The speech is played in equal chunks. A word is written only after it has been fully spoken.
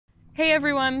Hey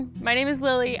everyone, my name is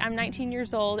Lily, I'm 19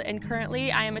 years old, and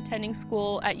currently I am attending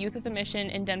school at Youth with a Mission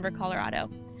in Denver, Colorado.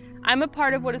 I'm a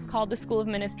part of what is called the School of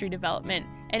Ministry Development,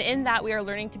 and in that we are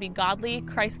learning to be godly,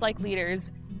 Christ-like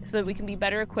leaders so that we can be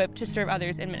better equipped to serve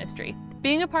others in ministry.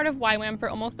 Being a part of YWAM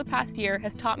for almost the past year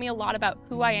has taught me a lot about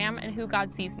who I am and who God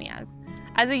sees me as.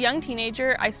 As a young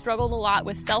teenager, I struggled a lot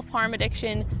with self-harm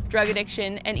addiction, drug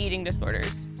addiction, and eating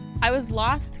disorders. I was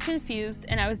lost, confused,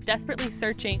 and I was desperately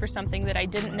searching for something that I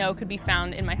didn't know could be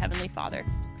found in my Heavenly Father.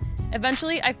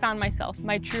 Eventually, I found myself,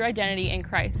 my true identity in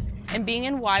Christ, and being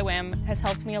in YWAM has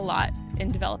helped me a lot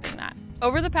in developing that.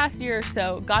 Over the past year or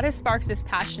so, God has sparked this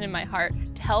passion in my heart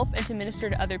to help and to minister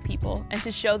to other people and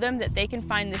to show them that they can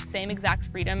find the same exact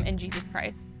freedom in Jesus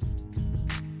Christ.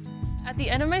 At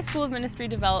the end of my School of Ministry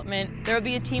Development, there will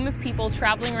be a team of people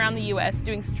traveling around the U.S.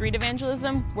 doing street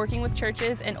evangelism, working with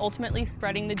churches, and ultimately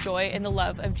spreading the joy and the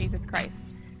love of Jesus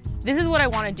Christ. This is what I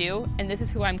want to do, and this is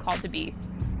who I'm called to be.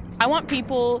 I want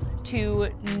people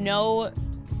to know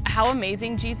how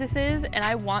amazing Jesus is, and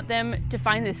I want them to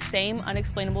find the same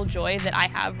unexplainable joy that I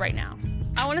have right now.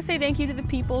 I want to say thank you to the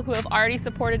people who have already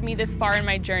supported me this far in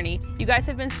my journey. You guys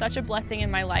have been such a blessing in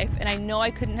my life, and I know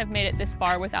I couldn't have made it this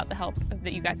far without the help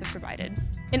that you guys have provided.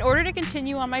 In order to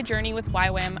continue on my journey with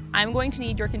YWAM, I'm going to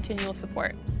need your continual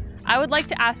support. I would like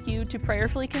to ask you to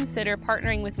prayerfully consider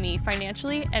partnering with me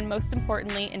financially and most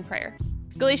importantly in prayer.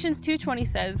 Galatians 2:20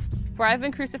 says, "For I have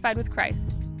been crucified with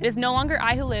Christ. It is no longer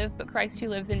I who live, but Christ who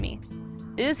lives in me.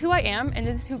 This is who I am, and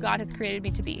this is who God has created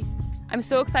me to be." I'm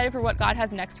so excited for what God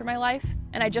has next for my life,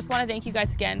 and I just want to thank you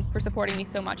guys again for supporting me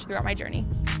so much throughout my journey.